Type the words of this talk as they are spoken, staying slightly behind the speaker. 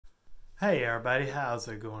Hey everybody, how's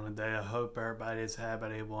it going today? I hope everybody is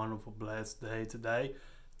having a wonderful, blessed day today.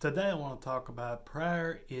 Today I want to talk about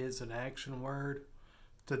prayer is an action word.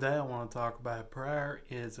 Today I want to talk about prayer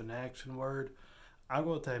is an action word. I'm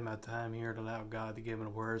going to take my time here to allow God to give me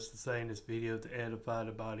the words to say in this video to edify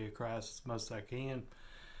the body of Christ as much as I can.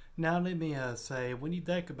 Now let me say, when you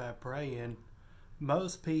think about praying,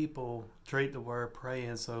 most people treat the word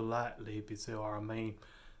praying so lightly, if you see what I mean.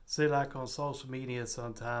 See, like on social media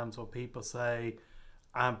sometimes when people say,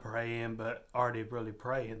 I'm praying, but are they really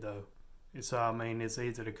praying though? So, I mean, it's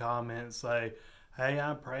easy to comment and say, hey,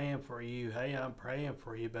 I'm praying for you. Hey, I'm praying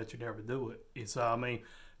for you, but you never do it. So, I mean,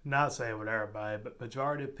 not saying with everybody, but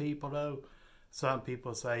majority of people though, some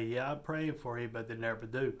people say, yeah, I'm praying for you, but they never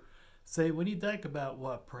do. See, when you think about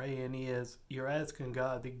what praying is, you're asking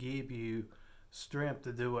God to give you strength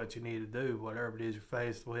to do what you need to do, whatever it is you're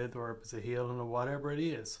faced with, or if it's a healing or whatever it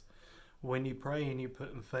is. When you pray and you're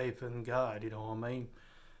putting faith in God, you know what I mean?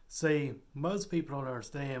 See, most people don't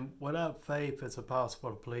understand, without faith it's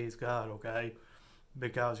impossible to please God, okay?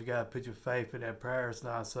 Because you got to put your faith in that prayer. It's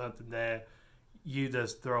not something that you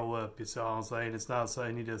just throw up, you see what I'm saying? It's not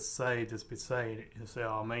something you just say, just be saying it, you see what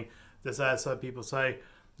I mean? Just as some people say,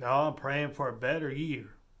 no, I'm praying for a better year.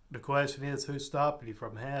 The question is, who's stopping you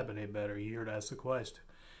from having a better year? That's the question.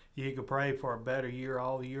 You can pray for a better year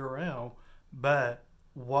all year round, but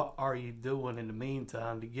what are you doing in the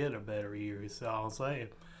meantime to get a better year? You see what I'm saying?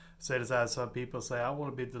 So that's how some people say, I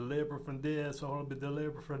want to be delivered from this, I want to be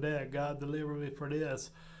delivered from that, God deliver me from this.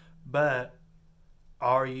 But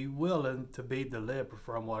are you willing to be delivered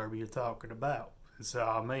from whatever you're talking about? You see what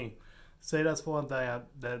I mean? See, that's one thing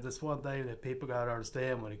that people gotta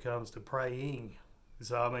understand when it comes to praying. You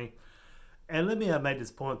see what I mean? And let me make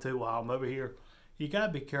this point too while I'm over here. You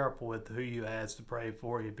gotta be careful with who you ask to pray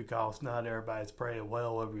for you, because not everybody's praying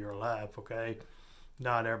well over your life, okay?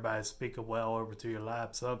 Not everybody's speaking well over to your life.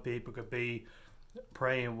 Some people could be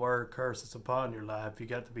praying word curses upon your life. You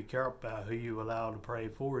got to be careful about who you allow to pray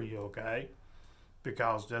for you, okay?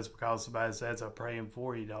 Because just because somebody says they're praying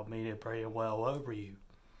for you don't mean they're praying well over you.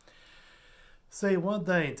 See, one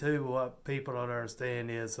thing too, what people don't understand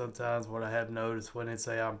is sometimes what I have noticed when they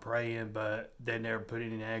say I'm praying, but they never put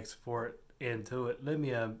any action for it into it. Let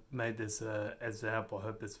me make this example. I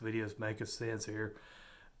hope this video is making sense here.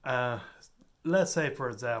 Let's say, for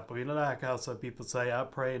example, you know, like how some people say, I'm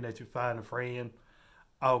praying that you find a friend.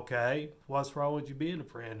 Okay, what's wrong with you being a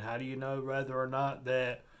friend? How do you know whether or not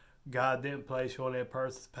that God didn't place you on that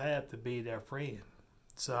person's path to be their friend?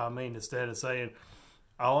 So, I mean, instead of saying,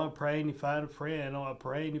 oh, I'm praying you find a friend, oh, I'm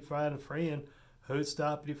praying you find a friend, who's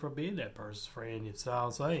stopping you from being that person's friend? You see what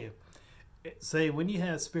I'm saying? See, when you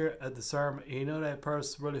have spirit of discernment, you know that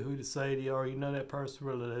person really who to say they are, you know that person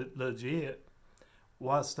really legit,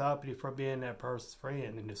 what's stopping you from being that person's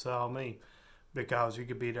friend? And you see what I mean? Because you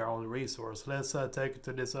could be their only resource. Let's take it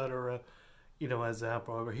to this other,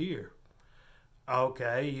 example over here.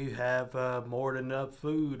 Okay, you have more than enough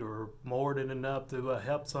food or more than enough to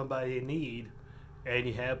help somebody in need, and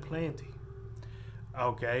you have plenty.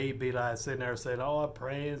 Okay, you'd be like sitting there saying, oh, I'm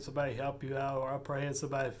praying somebody help you out, or I'm praying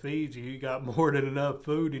somebody feed you. You got more than enough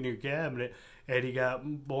food in your cabinet, and you got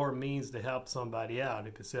more means to help somebody out,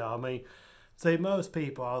 if you see what I mean. See, most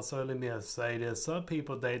people also, let me say this, some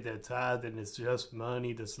people think that tithing is just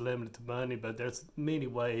money, that's limited to money, but there's many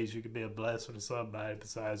ways you can be a blessing to somebody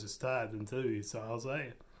besides just tithing too, you see what I'm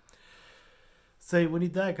saying. See, when you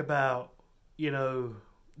think about,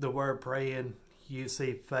 the word praying, you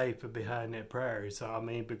see faith behind that prayer. So, I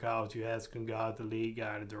mean, because you're asking God to lead,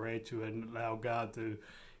 God to direct you, and allow God to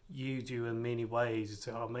use you in many ways.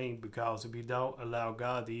 So, I mean, because if you don't allow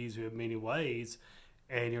God to use you in many ways,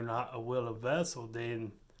 and you're not a willing vessel,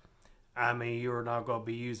 then, I mean, you're not going to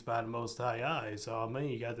be used by the Most High. So, I mean,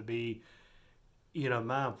 you got to be,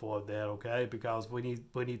 mindful of that, okay? Because when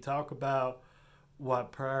you talk about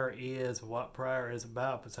what prayer is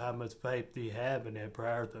about, it's how much faith do you have in that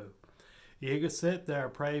prayer, though. You can sit there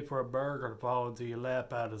and pray for a burger to fall into your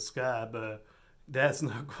lap out of the sky, but that's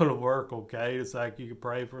not going to work, okay? It's like you can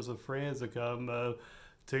pray for some friends to come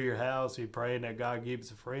to your house. You're praying that God gives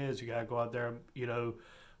you friends. You got to go out there and,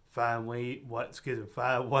 find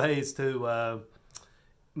ways to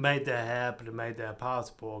make that happen and make that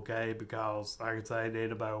possible, okay? Because, like I say,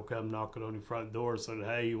 anybody will come knocking on your front door saying,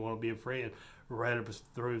 hey, you want to be a friend, whether it's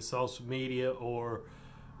through social media or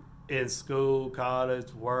in school,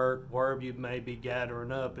 college, work, wherever you may be gathering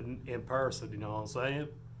up in person, you know what I'm saying?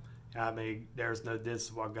 I mean, there's no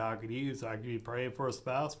distance what God could use. I could be praying for a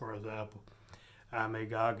spouse, for example. I mean,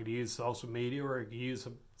 God could use social media, or he could use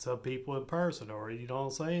some people in person, or, you know what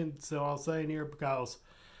I'm saying? So I'm saying here, because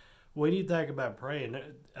when you think about praying,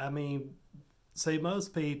 I mean, see,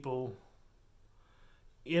 most people,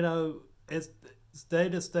 you know, they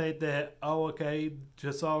just think that, oh, okay,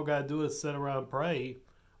 just all got to do is sit around and pray,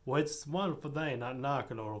 which is a wonderful thing, not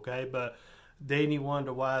knocking on, okay? But then you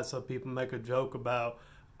wonder why some people make a joke about,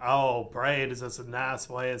 oh, praying is just a nice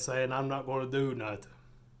way of saying I'm not going to do nothing.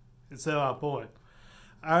 It's my point.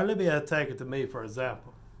 All right, let me take it to me, for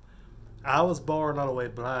example. I was born all the way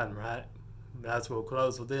blind, right? That's what we'll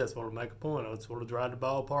close with this. I want to make a point. I just want to drive the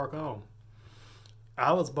ballpark home.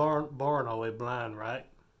 I was born all the way blind, right?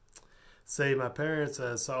 See, my parents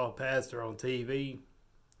saw a pastor on TV,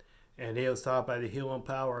 and he was talking about the healing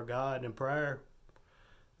power of God in prayer.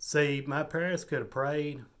 See, my parents could have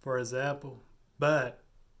prayed, for example, but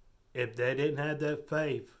if they didn't have that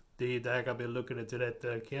faith, do you think I'd be looking into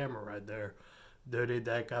that camera right there? Do you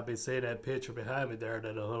think I'd be seeing that picture behind me there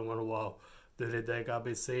that I hung on the wall? Do you think I'd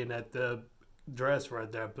be seeing that dress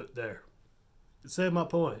right there put there? See my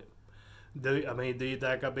point? Do you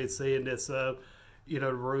think I'd be seeing this,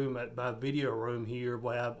 room at my video room here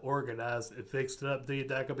where I've organized and fixed it up? Do you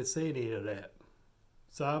think I'd be seeing any of that?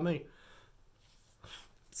 So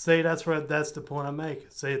see, that's the point I'm making.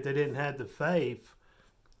 See, if they didn't have the faith,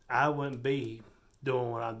 I wouldn't be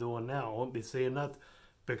doing what I'm doing now. I wouldn't be seeing nothing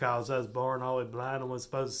because I was born all the way blind and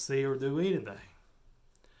wasn't supposed to see or do anything.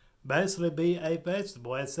 Basically, be a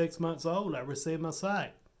vegetable. At 6 months old, I received my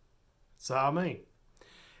sight. So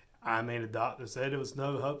the doctor said there was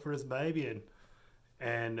no hope for this baby,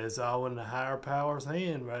 and it's all in the higher power's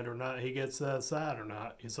hand, whether or not he gets sight or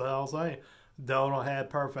not. You see what I'm saying? Though I don't have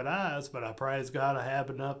perfect eyes, but I praise God I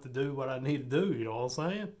have enough to do what I need to do. You know what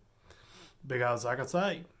I'm saying? Because, like I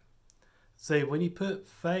say, see, when you put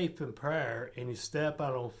faith in prayer and you step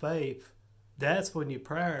out on faith, that's when your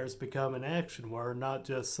prayers become an action word, not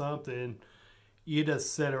just something you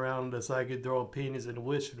just sit around and just like you throw opinions and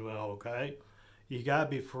wishing well, okay? You got to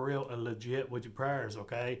be for real and legit with your prayers,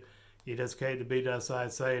 okay? You just can't be just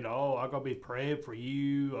like saying, oh, I'm going to be praying for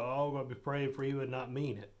you, oh, I'm going to be praying for you and not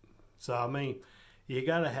mean it. So, you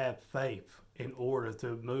got to have faith in order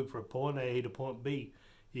to move from point A to point B.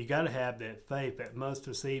 You got to have that faith, that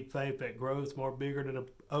mustard seed faith that grows more bigger than an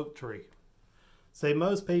oak tree. See,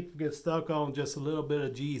 most people get stuck on just a little bit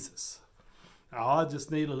of Jesus. Oh, I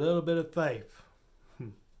just need a little bit of faith.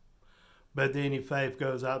 But then your faith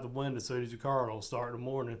goes out the window as soon as your car don't start in the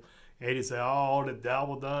morning. And you say, oh, the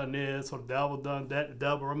devil done this or the devil done that, the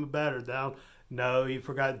devil run my battery down. No, you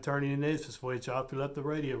forgot to turn the ignition switch off. You left the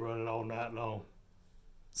radio running all night long.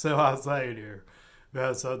 So I say here,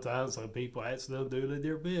 because sometimes some people accidentally do leave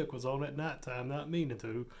their vehicles on at nighttime, not meaning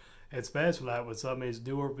to. Especially like with some of these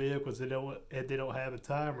newer vehicles, they don't have a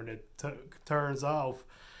timer that turns off.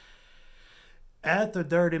 After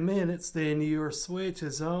 30 minutes, then your switch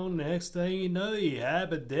is on. Next thing you know, you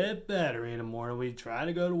have a dead battery in the morning when you try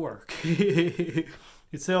to go to work. You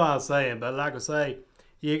see what I'm saying? But like I say,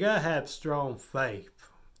 you got to have strong faith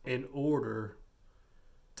in order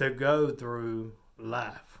to go through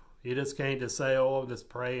life. You just can't just say, oh, I'm just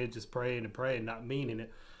praying and praying, not meaning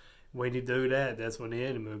it. When you do that, that's when the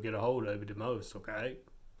enemy will get a hold of you the most, okay?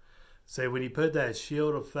 So when you put that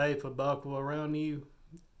shield of faith and buckle around you,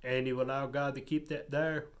 and you allow God to keep that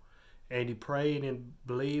there, and you praying and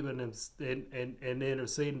believing and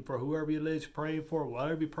interceding for whoever you live praying for,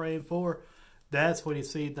 whatever you're praying for, that's when you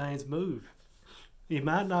see things move. You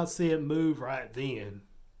might not see it move right then,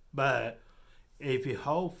 but if you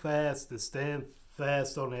hold fast and stand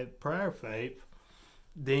fast on that prayer faith,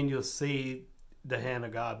 then you'll see the hand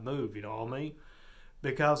of God move, you know what I mean?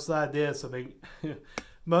 Because like this,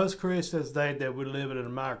 most Christians think that we're living in a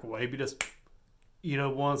microwave. You just,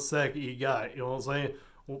 1 second you got it, you know what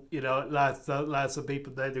I'm saying? Lots of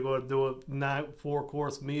people think they're going to do a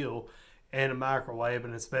 4-course meal in a microwave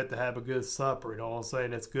and expect to have a good supper, you know what I'm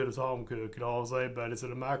saying? It's good as home cook, you know what I'm saying? But it's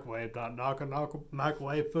in a microwave, not knocking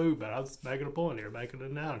microwave food, but I'm just making a point here, making an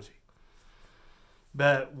analogy.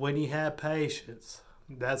 But when you have patience,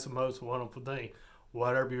 that's the most wonderful thing.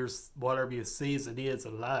 Whatever your season is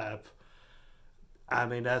in life,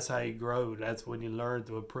 that's how you grow. That's when you learn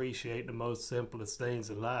to appreciate the most simplest things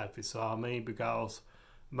in life. You see what I mean? Because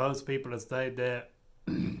most people just think that,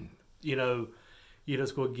 you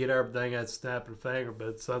just go get everything at the snap of the finger.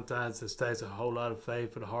 But sometimes it takes a whole lot of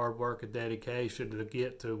faith and hard work and dedication to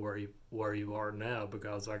get to where you are now.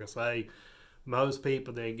 Because, like I say, most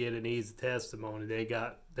people didn't get an easy testimony. They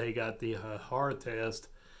got the hard test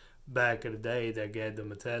back in the day that gave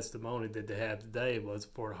them a testimony that they have today. Was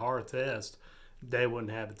for the hard test, they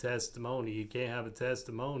wouldn't have a testimony. You can't have a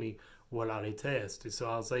testimony without a test. So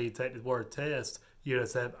I'll say you take the word test, you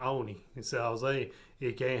just have oni. So I'll say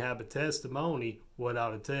You can't have a testimony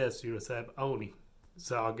without a test. You just have only.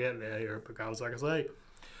 So I'll get there here because, like I say,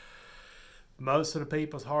 most of the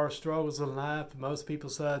people's hard struggles in life, most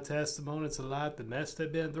people's testimonies in life, the mess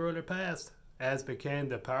they've been through in their past, has become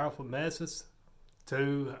the powerful message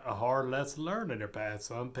to a hard lesson learned in their past.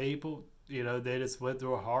 Some people, they just went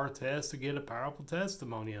through a hard test to get a powerful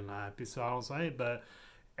testimony in life. You see what I'm saying? But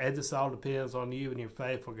it just all depends on you and your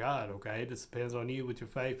faith for God, okay? It just depends on you with your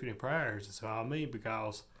faith and your prayers. That's what I mean.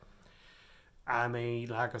 Because,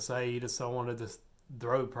 like I say, you just don't want to just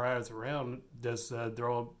throw prayers around, just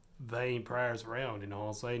throw vain prayers around, you know what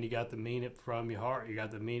I'm saying? You got to mean it from your heart. You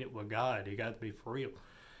got to mean it with God. You got to be for real.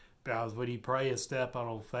 Because when you pray and step out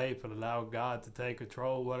on faith and allow God to take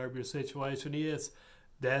control, whatever your situation is,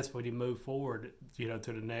 that's when you move forward, to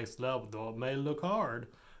the next level. Though it may look hard,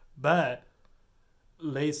 but at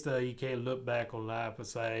least you can't look back on life and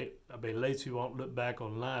say, at least you won't look back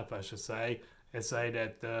on life, I should say, and say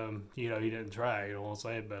that, you didn't try, you know what I'm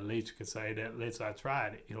saying? But at least you can say that, at least I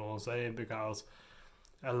tried it, you know what I'm saying? Because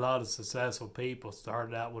a lot of successful people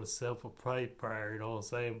started out with a simple prayer, you know what I'm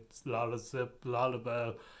saying? A lot of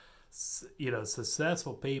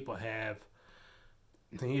successful people have,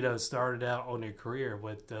 started out on their career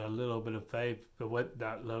with a little bit of faith, but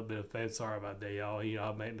not a little bit of faith, sorry about that, y'all.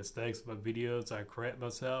 I make mistakes in my videos, I correct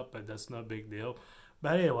myself, but that's no big deal.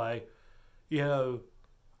 But anyway,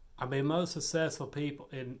 most successful people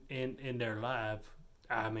in their life,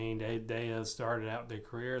 they started out their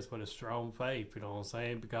careers with a strong faith, you know what I'm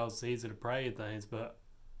saying? Because it's easy to pray things, but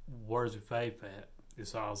where's your faith at?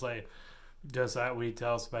 That's all I'm saying. Just like we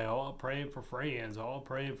tell us about, I'm praying for friends,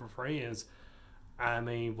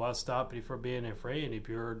 what's stopping you from being a friend if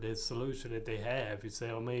you're the solution that they have? You see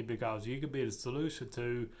what I mean? Because you could be the solution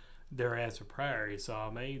to their answer prayer. You see what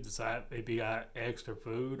I mean? Decide if you got extra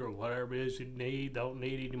food or whatever it is you don't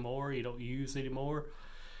need anymore, you don't use anymore.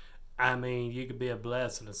 You could be a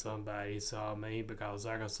blessing to somebody. You see what I mean? Because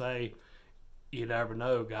like I say, you never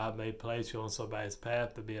know. God may place you on somebody's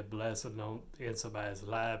path to be a blessing in somebody's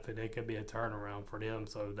life, and it could be a turnaround for them.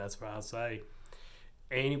 So that's why I say,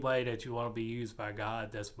 any way that you want to be used by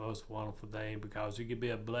God, that's the most wonderful thing, because you can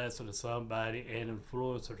be a blessing to somebody, an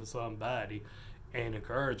influencer to somebody, and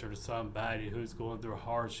encourager to somebody who's going through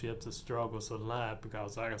hardships and struggles in life.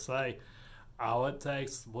 Because like I say, all it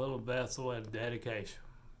takes is willing vessel and dedication.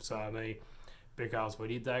 So because when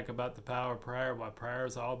you think about the power of prayer, what prayer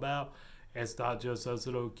is all about, it's not just those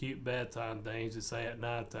little cute bedtime things you say at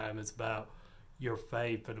nighttime. It's about your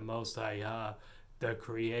faith in the Most High God, the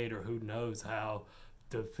Creator, who knows how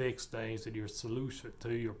to fix things and your solution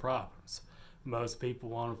to your problems. Most people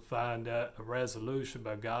want to find a resolution,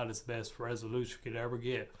 but God is the best resolution you could ever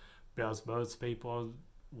get. Because most people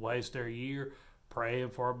waste their year praying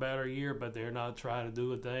for a better year, but they're not trying to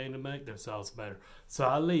do a thing to make themselves better. So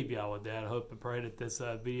I'll leave y'all with that. I hope and pray that this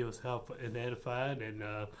video is helpful and edifying. And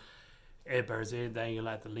if there's anything you'd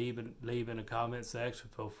like to leave in the comment section,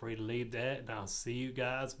 feel free to leave that. And I'll see you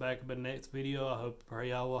guys back in the next video. I hope and pray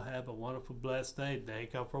y'all will have a wonderful, blessed day.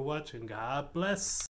 Thank y'all for watching. God bless.